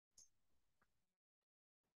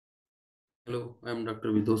Hello, I am Dr.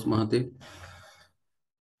 Vidos Mahathir,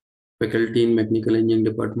 faculty in Mechanical Engineering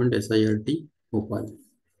Department, SIRT, Bhopal.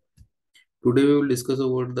 Today we will discuss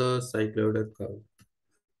about the cycloidal curve.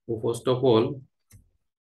 So first of all,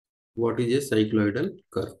 what is a cycloidal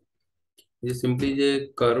curve? It is simply a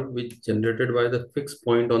curve which generated by the fixed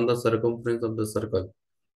point on the circumference of the circle,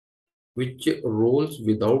 which rolls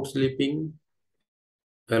without slipping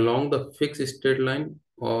along the fixed straight line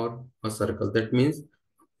or a circle. That means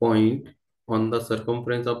point on the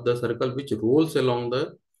circumference of the circle which rolls along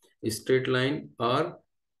the straight line or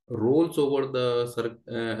rolls over the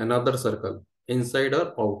another circle inside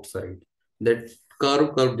or outside. That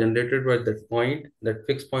curve generated by that point, that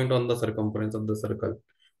fixed point on the circumference of the circle.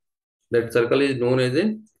 That circle is known as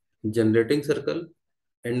a generating circle,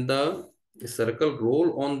 and the circle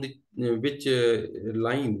roll on the which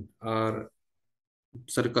line or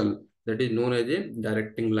circle, that is known as a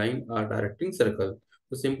directing line or directing circle.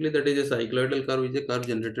 So simply that is a cycloidal curve is a curve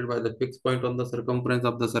generated by the fixed point on the circumference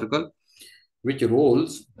of the circle which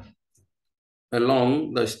rolls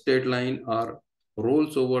along the straight line or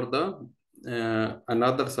rolls over the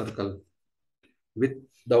another circle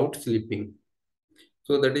without slipping.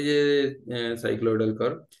 So that is a cycloidal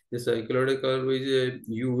curve. The cycloidal curve is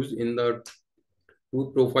used in the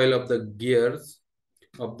tooth profile of the gears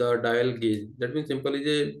of the dial gauge. That means simple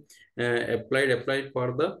is a applied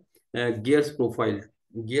for the gears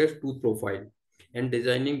tooth profile, and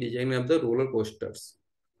designing of the roller coasters.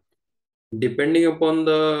 Depending upon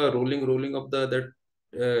the rolling of the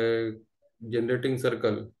that generating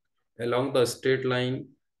circle along the straight line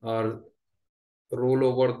or roll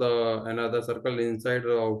over the another circle inside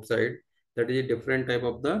or outside, that is a different type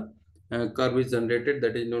of the curve is generated,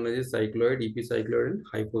 that is known as a cycloid, epicycloid and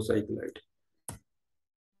hypocycloid.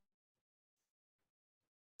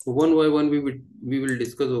 One by one we will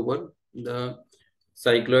discuss over the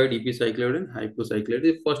cycloid, epicycloid and hypocycloid.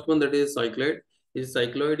 The first one, that is cycloid.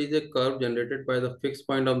 Cycloid is a curve generated by the fixed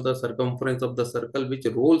point of the circumference of the circle which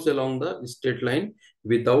rolls along the straight line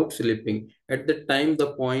without slipping. At the time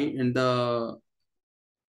the point in the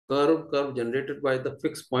curve generated by the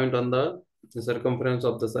fixed point on the circumference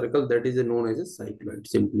of the circle, that is known as a cycloid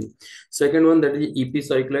simply. Second one, that is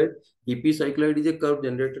epicycloid. Epicycloid is a curve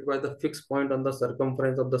generated by the fixed point on the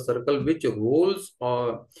circumference of the circle which rolls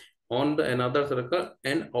on the another circle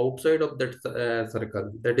and outside of that circle.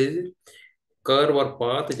 That is curve or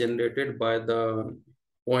path generated by the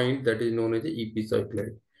point, that is known as a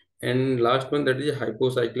epicycloid. And last one, that is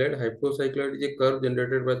hypocycloid. Hypocycloid is a curve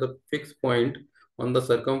generated by the fixed point on the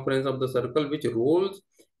circumference of the circle which rolls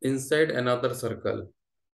inside another circle.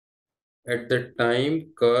 At that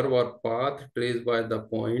time, curve or path traced by the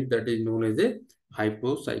point, that is known as a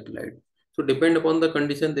hypocycloid. So depend upon the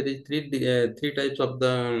condition, there is three types of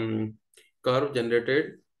the curve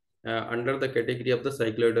generated under the category of the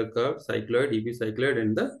cycloidal curve: cycloid, epicycloid,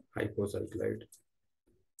 and the hypocycloid.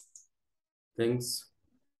 Thanks.